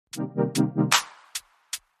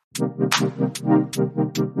What's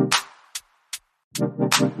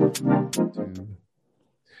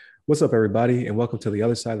up, everybody, and welcome to the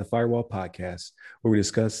Other Side of the Firewall podcast, where we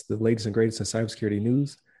discuss the latest and greatest in cybersecurity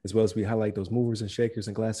news, as well as we highlight those movers and shakers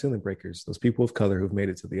and glass ceiling breakers, those people of color who've made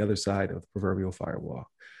it to the other side of the proverbial firewall.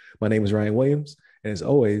 My name is Ryan Williams, and as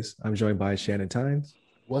always, I'm joined by Shannon Tynes.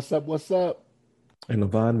 What's up? What's up? And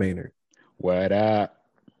Levon Maynard. What up?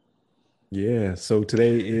 Yeah, so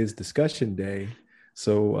today is discussion day.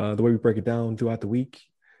 So the way we break it down throughout the week,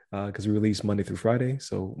 because we release Monday through Friday.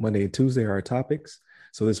 So Monday and Tuesday are our topics.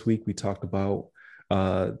 So this week we talked about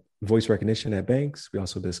voice recognition at banks. We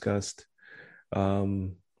also discussed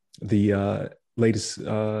the latest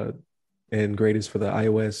and greatest for the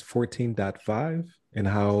iOS 14.5 and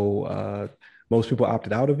how most people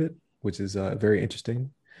opted out of it, which is very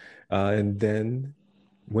interesting. And then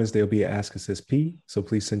Wednesday will be Ask Us SP. So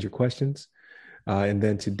please send your questions. And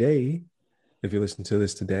then today, if you listen to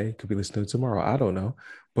this today, could be listening to tomorrow, I don't know.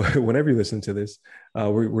 But whenever you listen to this,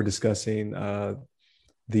 we're discussing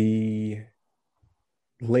the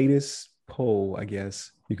latest poll, I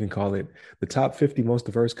guess you can call it, the top 50 most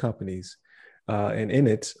diverse companies. And in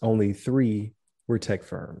it, only 3 were tech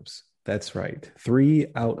firms. That's right.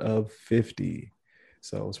 3 out of 50.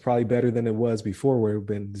 So it's probably better than it was before, where it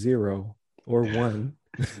would have been 0 or 1.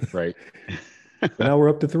 Right. But now we're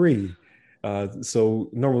up to 3. So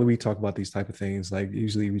normally we talk about these type of things. Like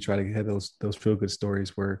usually we try to have those feel good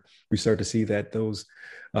stories where we start to see that those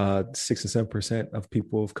 6 and 7% of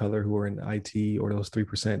people of color who are in IT, or those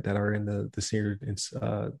 3% that are in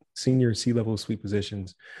the senior C-level suite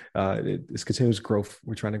positions, it's continuous growth.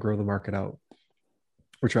 We're trying to grow the market out.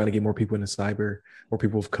 We're trying to get more people into cyber, more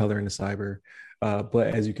people of color into cyber. But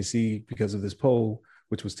as you can see, because of this poll,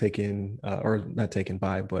 which was taken, or not taken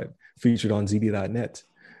by, but featured on ZD.net,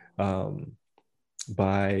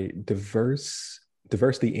 by Diversity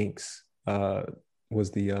Inc.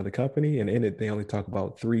 Was the company, and in it they only talk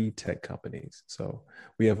about 3 tech companies. So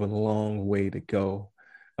we have a long way to go.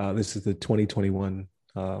 This is the 2021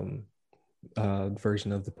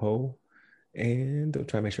 version of the poll, and I'll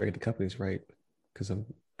try to make sure I get the companies right, because I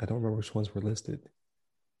don't remember which ones were listed.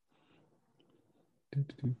 I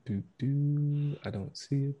don't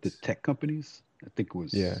see it. The tech companies, I think it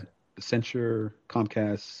was Accenture,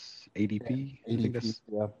 Comcast, ADP. Yeah, I think that's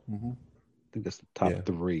Mm-hmm. I think that's the top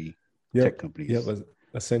 3 Yep. tech companies. Yeah,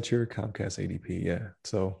 Accenture, Comcast, ADP. Yeah.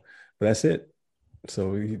 So, but that's it.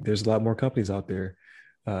 So there's a lot more companies out there.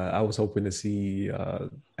 I was hoping to see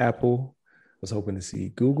Apple. I was hoping to see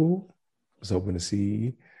Google. I was hoping to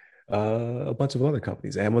see a bunch of other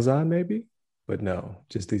companies, Amazon maybe, but no,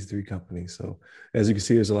 just these 3 companies. So as you can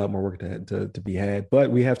see, there's a lot more work to be had.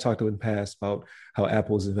 But we have talked in the past about how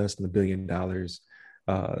Apple is investing $1 billion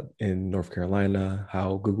in North Carolina,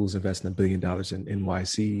 how Google's investing $1 billion in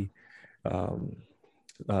NYC,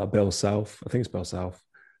 Bell South, I think it's Bell South,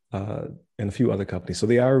 and a few other companies. So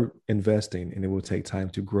they are investing, and it will take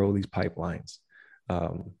time to grow these pipelines.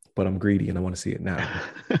 But I'm greedy and I want to see it now.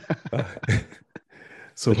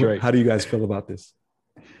 So right. How do you guys feel about this?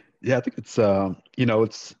 Yeah, I think it's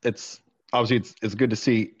it's obviously it's good to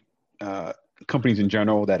see companies in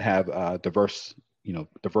general that have diverse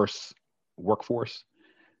workforce.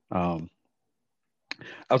 I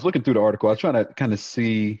was looking through the article. I was trying to kind of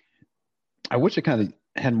see. I wish it kind of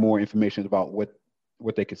had more information about what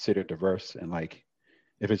they consider diverse, and like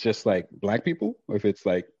if it's just like Black people, or if it's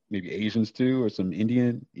like maybe Asians too, or some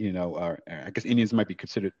Indian. Or I guess Indians might be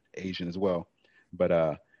considered Asian as well.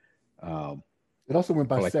 But it also went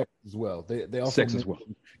by sex as well. They also sex as well.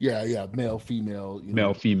 Yeah, male, female.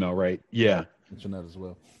 Male, female, right? Yeah, mention that as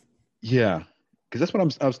well. Yeah, because that's what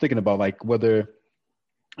I was thinking about, like whether.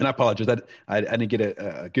 And I apologize, I didn't get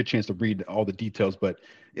a good chance to read all the details, but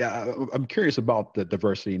yeah, I'm curious about the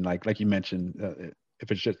diversity, and like you mentioned,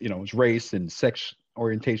 if it's just it's race and sex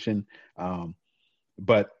orientation,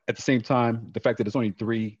 but at the same time, the fact that it's only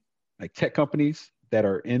 3 like tech companies that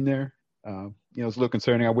are in there, it's a little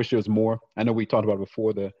concerning. I wish there was more. I know we talked about it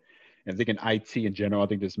before. And I think in IT in general, I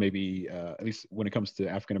think there's maybe at least when it comes to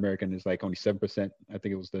African American, it's like only 7%. I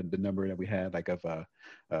think it was the number that we had, like of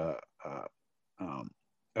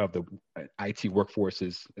the IT workforce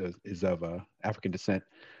is of African descent.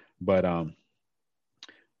 But I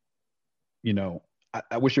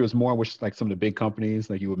wish there was more. I wish like some of the big companies,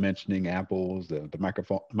 like you were mentioning, Apple's, the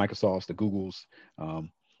Microsoft's, the Google's,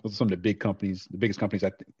 those are some of the big companies, the biggest companies.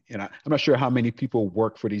 I'm not sure how many people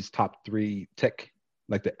work for these top 3 tech,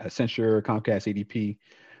 like the Accenture, Comcast, ADP.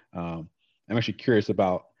 I'm actually curious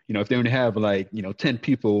about, if they only have like, 10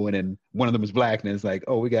 people and then one of them is Black, and it's like,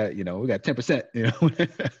 oh, we got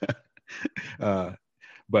 10%,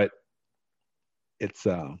 but it's,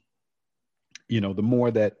 the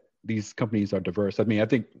more that these companies are diverse, I mean, I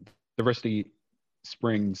think diversity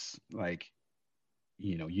springs like,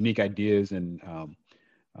 unique ideas, and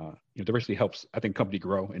diversity helps, I think, company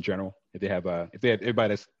grow in general. If they have everybody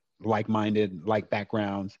that's like-minded, like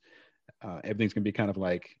backgrounds, everything's gonna be kind of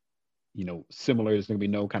like, similar. There's gonna be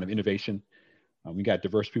no kind of innovation. We got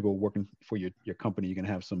diverse people working for your company. You're gonna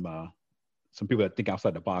have some people that think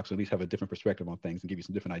outside the box, or at least have a different perspective on things and give you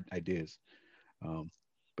some different ideas.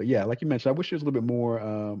 But yeah, like you mentioned, I wish there's a little bit more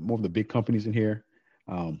of the big companies in here.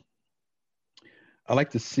 I like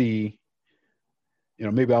to see,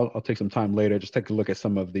 maybe I'll take some time later, just take a look at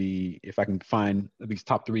some of if I can find these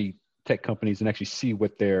top 3 tech companies and actually see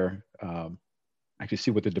what the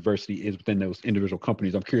diversity is within those individual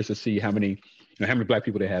companies. I'm curious to see how many Black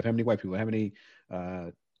people they have, how many white people, how many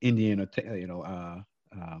Indian or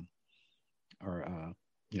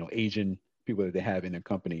Asian people that they have in their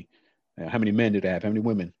company, how many men do they have, how many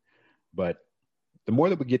women. But the more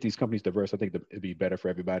that we get these companies diverse, I think it'd be better for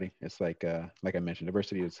everybody. It's like I mentioned,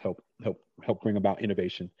 diversity is help bring about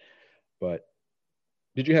innovation. But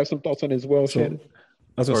did you have some thoughts on it as well, Shannon?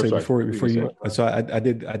 I was going to say before you. So I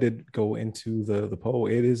did go into the poll.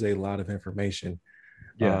 It is a lot of information.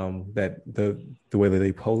 Yeah. That the way that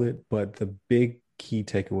they poll it, but the big key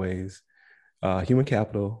takeaways: human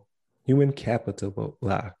capital.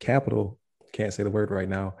 Can't say the word right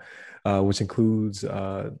now. Which includes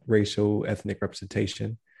racial, ethnic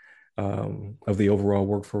representation of the overall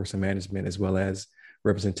workforce and management, as well as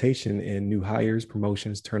representation in new hires,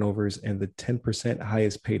 promotions, turnovers, and the 10%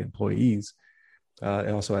 highest paid employees. It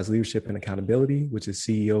also has leadership and accountability, which is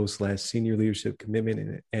CEO/senior leadership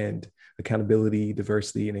commitment and accountability,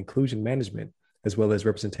 diversity, and inclusion management, as well as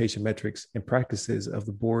representation metrics and practices of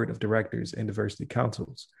the board of directors and diversity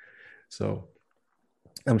councils. So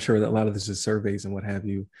I'm sure that a lot of this is surveys and what have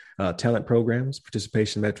you. Talent programs,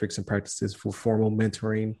 participation metrics and practices for formal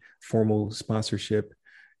mentoring, formal sponsorship,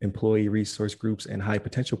 employee resource groups, and high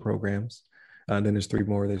potential programs. Then there's 3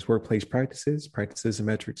 more. There's workplace practices and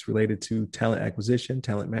metrics related to talent acquisition,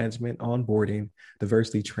 talent management, onboarding,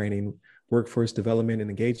 diversity training, workforce development and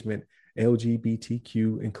engagement,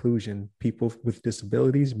 LGBTQ inclusion, people with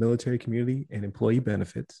disabilities, military community, and employee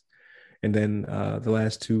benefits. And then the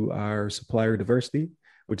last 2 are supplier diversity,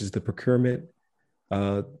 which is the procurement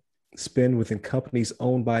spend within companies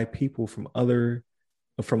owned by people from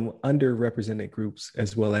underrepresented groups,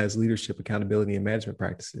 as well as leadership, accountability, and management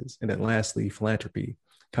practices. And then lastly, philanthropy,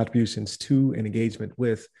 contributions to and engagement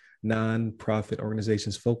with nonprofit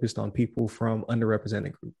organizations focused on people from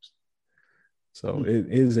underrepresented groups. So it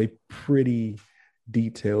is a pretty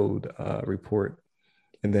detailed report.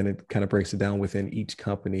 And then it kind of breaks it down within each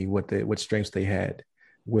company, what strengths they had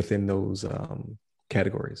within those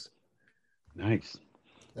categories. Nice.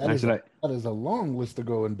 That is a long list to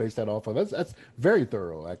go and base that off of. That's very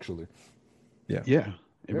thorough, actually. Yeah,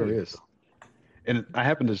 it really is. And I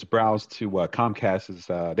happened to just browse to Comcast's.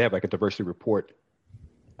 They have like a diversity report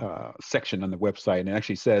section on the website, and it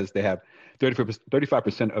actually says they have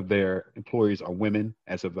 35% of their employees are women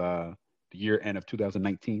as of the year end of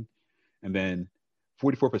 2019, and then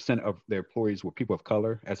 44% of their employees were people of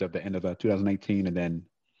color as of the end of 2019, and then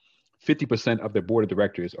 50% of their board of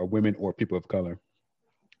directors are women or people of color.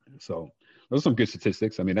 So those are some good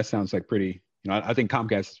statistics. I mean, that sounds like pretty, I think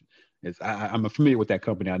Comcast is, I'm familiar with that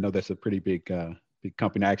company. I know that's a pretty big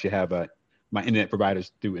company. I actually have my internet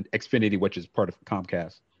providers through Xfinity, which is part of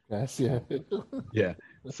Comcast. Yes, yeah. Yeah.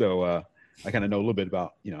 So I kind of know a little bit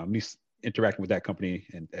about, at least interacting with that company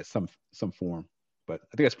in at some form. But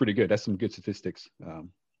I think that's pretty good. That's some good statistics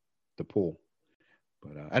to pull.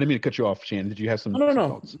 But I didn't mean to cut you off, Shannon. Did you have some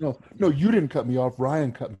thoughts? No, you didn't cut me off.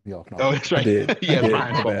 Ryan cut me off. No. Oh, that's right. Yeah,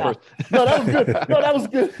 Ryan spoke first. No, that was good. No, that was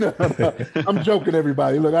good. No. I'm joking,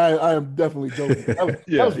 everybody. Look, I am definitely joking.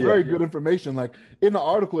 That was very good information. Like in the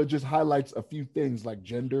article, it just highlights a few things like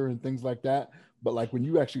gender and things like that. But like when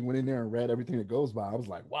you actually went in there and read everything that goes by, I was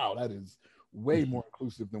like, wow, that is way more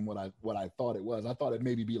inclusive than what I thought it was. I thought it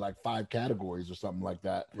maybe be like 5 categories or something like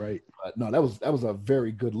that. Right. But no, that was a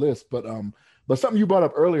very good list. But something you brought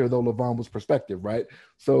up earlier though, Levon, was perspective, right?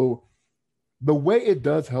 So the way it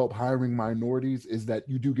does help hiring minorities is that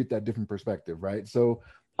you do get that different perspective, right? So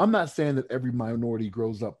I'm not saying that every minority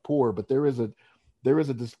grows up poor, but there is a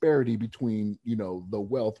disparity between, the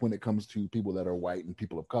wealth when it comes to people that are white and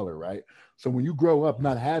people of color, right? So when you grow up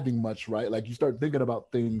not having much, right, like you start thinking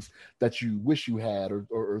about things that you wish you had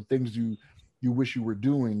or things you wish you were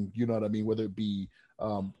doing, you know what I mean? Whether it be,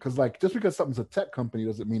 because like just because something's a tech company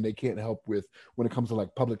doesn't mean they can't help with when it comes to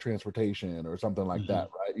like public transportation or something like that,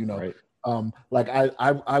 right? Right. Like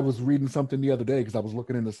I was reading something the other day because I was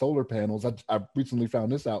looking into solar panels. I recently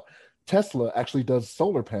found this out. Tesla actually does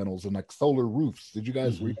solar panels and like solar roofs. Did you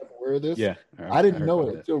guys were you guys aware of this? Yeah, I didn't know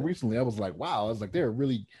it until recently. I was like, wow. I was like, they're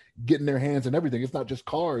really getting their hands and everything. It's not just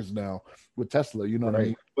cars now with Tesla. You know what I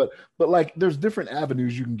mean? But like, there's different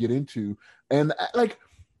avenues you can get into, and like,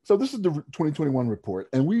 so this is the 2021 report,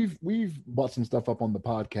 and we've bought some stuff up on the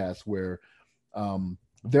podcast where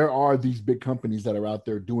there are these big companies that are out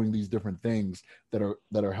there doing these different things that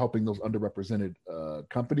are helping those underrepresented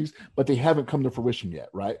companies, but they haven't come to fruition yet,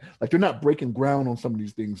 right? Like they're not breaking ground on some of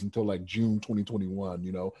these things until like June 2021,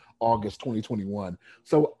 August 2021.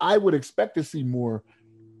 So I would expect to see more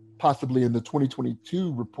possibly in the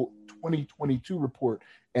 2022 report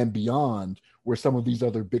and beyond, where some of these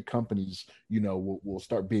other big companies, will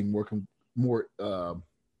start being working more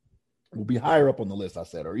will be higher up on the list, I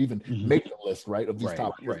said, or even make the list, right, of these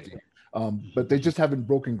top 50. But they just haven't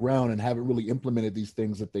broken ground and haven't really implemented these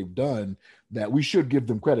things that they've done that we should give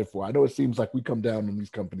them credit for. I know it seems like we come down on these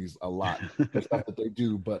companies a lot, the stuff that they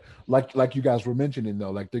do, but like you guys were mentioning,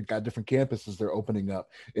 though, like they've got different campuses they're opening up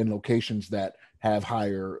in locations that have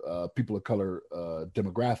higher people of color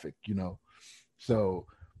demographic, So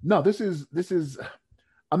no, this is.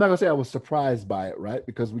 I'm not gonna say I was surprised by it, right?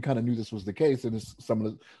 Because we kind of knew this was the case, and it's some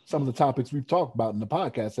of the topics we've talked about in the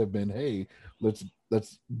podcast have been, hey, let's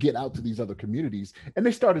get out to these other communities, and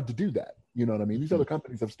they started to do that. You know what I mean? These other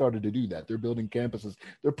companies have started to do that. They're building campuses.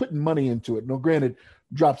 They're putting money into it. No, granted,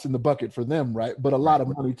 drops in the bucket for them, right? But a lot of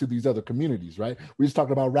money to these other communities, right? We just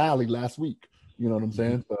talked about Raleigh last week. You know what I'm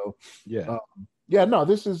saying? So no,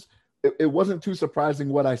 this is. It wasn't too surprising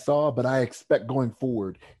what I saw, but I expect going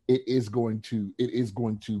forward, it is going to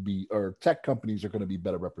be, or tech companies are going to be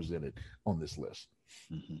better represented on this list.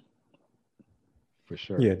 For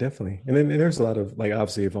sure. Yeah, definitely. And then there's a lot of, like,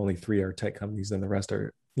 obviously if only 3 are tech companies, then the rest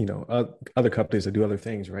are, other companies that do other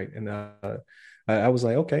things. Right. And I was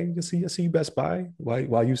like, okay, I see you Best Buy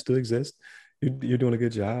while you still exist. You're doing a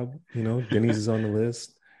good job. Denny's is on the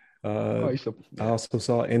list. I also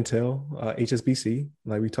saw Intel, HSBC,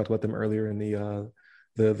 like we talked about them earlier in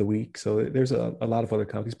the week. So there's a lot of other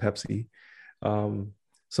companies, Pepsi.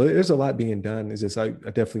 So there's a lot being done. It's just I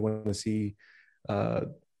definitely want to see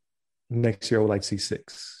next year. I would like to see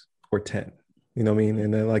 6 or 10. You know what I mean?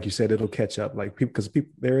 And then, like you said, it'll catch up. Like people,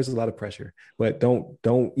 there is a lot of pressure, but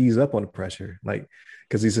don't ease up on the pressure. Like,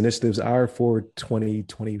 because these initiatives are for 2020,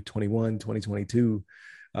 2021, 2022.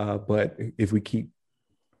 But if we keep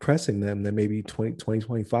pressing them, then maybe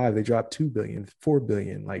 2025 they drop 2 billion, 4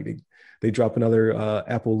 billion, like they drop another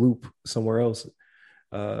Apple Loop somewhere else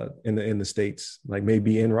in the States, like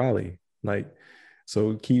maybe in Raleigh. Like,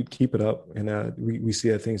 so keep it up, and we see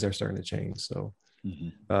that things are starting to change. So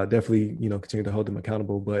definitely continue to hold them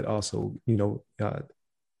accountable, but also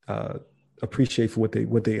appreciate for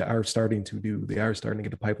what they are starting to do. They are starting to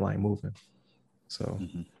get the pipeline moving. So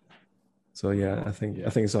So yeah, I think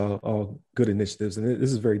it's all good initiatives, and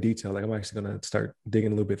this is very detailed. Like I'm actually gonna start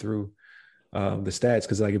digging a little bit through the stats,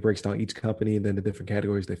 because like it breaks down each company and then the different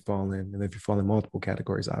categories they fall in, and if you fall in multiple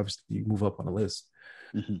categories, obviously you move up on the list.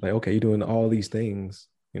 Like, okay, you're doing all these things,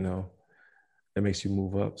 that makes you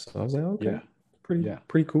move up. So I was like, okay,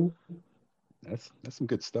 pretty cool. That's some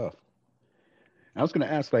good stuff. I was gonna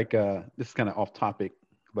ask, like, this is kind of off topic,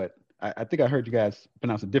 but I think I heard you guys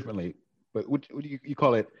pronounce it differently. But what do you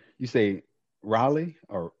call it? You say Raleigh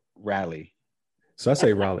or Rally? So I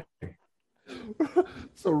say Raleigh.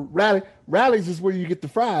 So Raleigh's is where you get the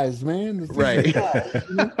fries, man. Right.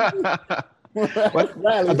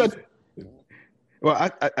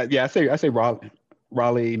 I say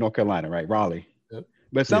Raleigh, North Carolina, right? Raleigh. Yep.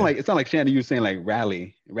 But it sounds like Shannon, you were saying like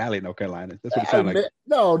Raleigh, North Carolina. That's what it sounded like.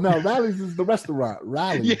 No, Raleigh's is the restaurant.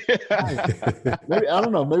 Raleigh. Yeah. Maybe, I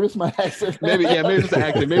don't know. Maybe it's my accent. Maybe it's the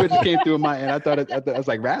accent. Maybe it just came through in my end. I was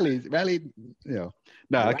like Raleigh. No,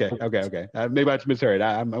 okay. Maybe I just misheard.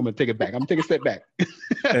 I'm gonna take it back. I'm gonna take a step back.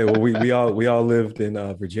 Hey, well, we all lived in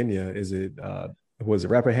Virginia. Is it was it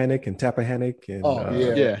Rappahannock and Tappahannock and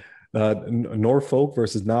Norfolk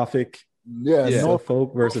versus Norfolk? Yeah.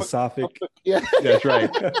 Norfolk versus Suffolk. Yeah, that's right.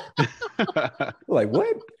 Like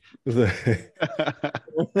what? I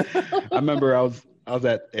remember I was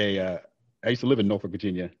at I used to live in Norfolk,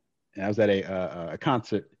 Virginia, and I was at a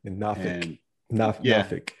concert in Norfolk.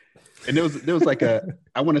 Norfolk. And there was like I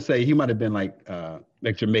want to say he might have been like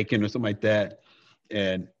Jamaican or something like that,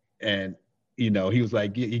 and he was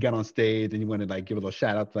like, he got on stage and he wanted to like give a little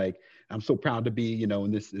shout out, like, I'm so proud to be,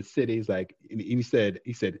 in this city. He's like, and he said,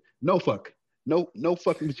 no fucking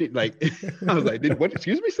Virginia. Like, I was like, what?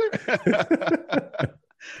 Excuse me, sir.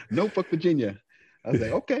 No fuck Virginia. I was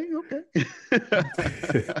like, okay.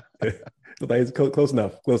 Like, it's close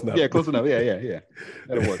enough. Close enough. Yeah, close enough. Yeah.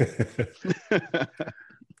 That'll work.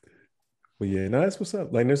 But yeah, no, that's what's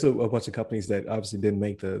up. Like, there's a bunch of companies that obviously didn't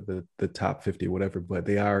make the top 50 or whatever, but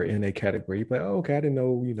they are in a category. Like, oh, okay, I didn't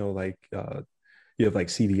know, like you have like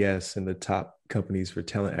CVS in the top companies for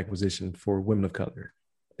talent acquisition for women of color.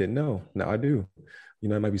 Didn't know. Now I do. It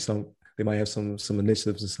might be they might have some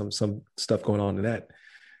initiatives and some stuff going on in that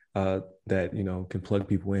that can plug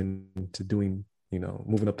people into doing,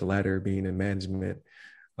 moving up the ladder, being in management,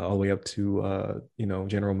 all the way up to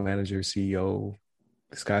general manager, CEO.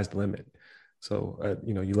 The sky's the limit. So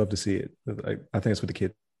you love to see it. I think that's what the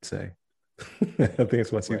kids say. I think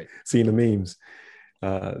that's what I see in the memes,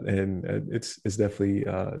 and it's definitely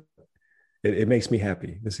it makes me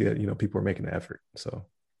happy to see that people are making the effort. So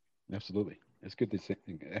absolutely, it's good to see.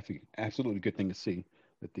 Absolutely good thing to see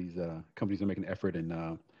that these companies are making the effort,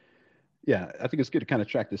 and yeah, I think it's good to kind of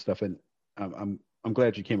track this stuff. And I'm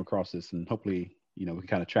glad you came across this, and hopefully we can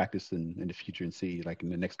kind of track this in the future and see, like,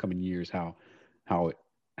 in the next coming years how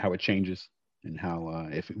it changes, and how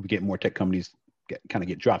if we get more tech companies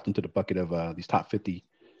get dropped into the bucket of these top 50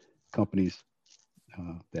 companies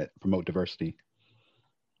that promote diversity.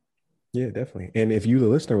 Yeah, definitely. And if you, the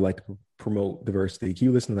listener, would like to promote diversity,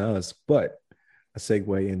 keep listening to us. But a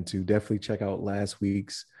segue into, definitely check out last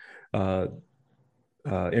week's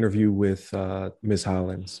interview with Ms.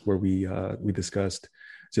 Hollins, where we discussed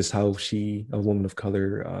just how she, a woman of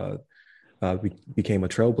color, became a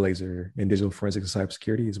trailblazer in digital forensics and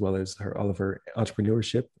cybersecurity, as well as all of her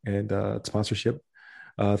entrepreneurship and sponsorship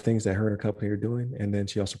things that her and her company are doing. And then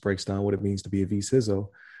she also breaks down what it means to be a vCISO,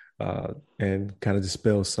 and kind of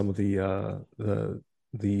dispels some of the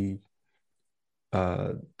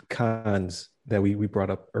cons that we brought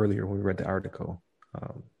up earlier when we read the article.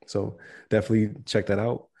 So definitely check that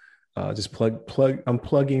out. Just plug. I'm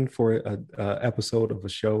plugging for a episode of a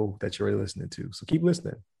show that you're already listening to. So keep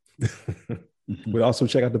listening. We'll also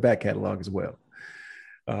check out the back catalog as well.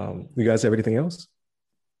 You guys have anything else?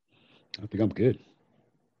 I think I'm good.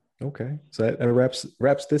 Okay, so that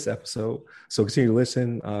wraps this episode. So continue to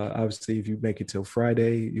listen. Obviously, if you make it till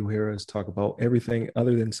Friday, you'll hear us talk about everything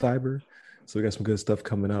other than cyber. So we got some good stuff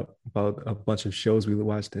coming up about a bunch of shows we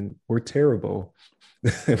watched and were terrible.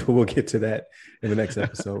 But we'll get to that in the next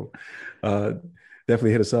episode.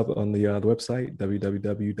 Definitely hit us up on the website,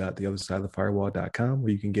 www.theothersideofthefirewall.com,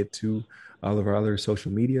 where you can get to all of our other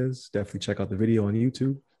social medias. Definitely check out the video on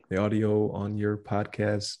YouTube, the audio on your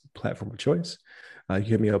podcast platform of choice. You can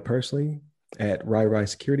hit me up personally at RyRy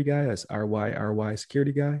Security Guy. That's RYRY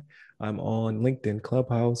Security Guy. I'm on LinkedIn,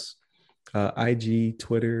 Clubhouse, IG,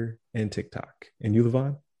 Twitter, and TikTok. And you,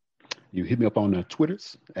 Levon? You hit me up on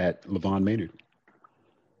Twitters at Levon Maynard.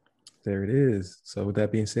 There it is. So with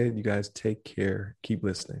that being said, you guys take care. Keep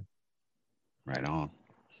listening. Right on.